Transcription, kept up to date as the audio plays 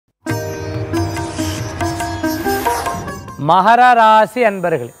மகர ராசி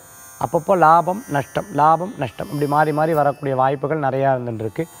அன்பர்களே, அப்பப்போ லாபம் நஷ்டம் இப்படி மாறி மாறி வரக்கூடிய வாய்ப்புகள் நிறையா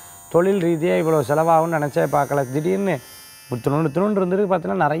இருந்துருக்கு. தொழில் ரீதியாக இவ்வளோ செலவாகும்னு நினச்சே பார்க்கல. திடீர்னு துணுண்டு இருந்துருக்கு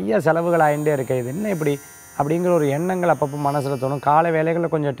பார்த்தீங்கன்னா நிறைய செலவுகள் ஆகிட்டே இருக்கு. இது என்ன இப்படி அப்படிங்கிற ஒரு எண்ணங்கள் அப்பப்போ மனசில் தோணும். காலை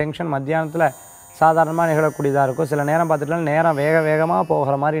வேலைகளில் கொஞ்சம் டென்ஷன், மத்தியானத்தில் சாதாரணமாக நிகழக்கூடியதாக இருக்கும். சில நேரம் பார்த்துட்டுலாம் நேரம் வேகமாக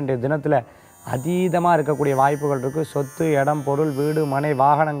போகிற மாதிரி இன்றைய தினத்தில் அதீதமாக இருக்கக்கூடிய வாய்ப்புகள் இருக்குது. சொத்து, இடம், பொருள், வீடு, மனை,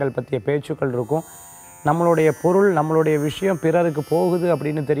 வாகனங்கள் பற்றிய பேச்சுக்கள் இருக்கும். நம்மளுடைய பொருள், நம்மளுடைய விஷயம் பிறருக்கு போகுது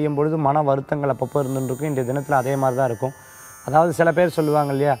அப்படின்னு தெரியும் பொழுது மன வருத்தங்கள் அப்பப்போ இருந்துருக்கும். இன்றைய தினத்தில் அதே மாதிரி தான் இருக்கும். அதாவது சில பேர்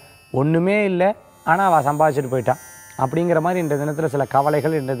சொல்லுவாங்க இல்லையா, ஒன்றுமே இல்லை ஆனால் அவள் சம்பாதிச்சுட்டு போயிட்டான் அப்படிங்கிற மாதிரி இன்றைய தினத்தில் சில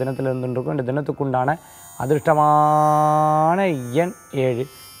கவலைகள் இன்றைய தினத்தில் இருந்துருக்கும். இந்த தினத்துக்குண்டான அதிர்ஷ்டமான எண் 7,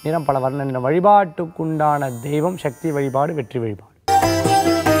 நிறம் பல வர்ண நிறம். வழிபாட்டுக்குண்டான தெய்வம் சக்தி வழிபாடு, வெற்றி வழிபாடு.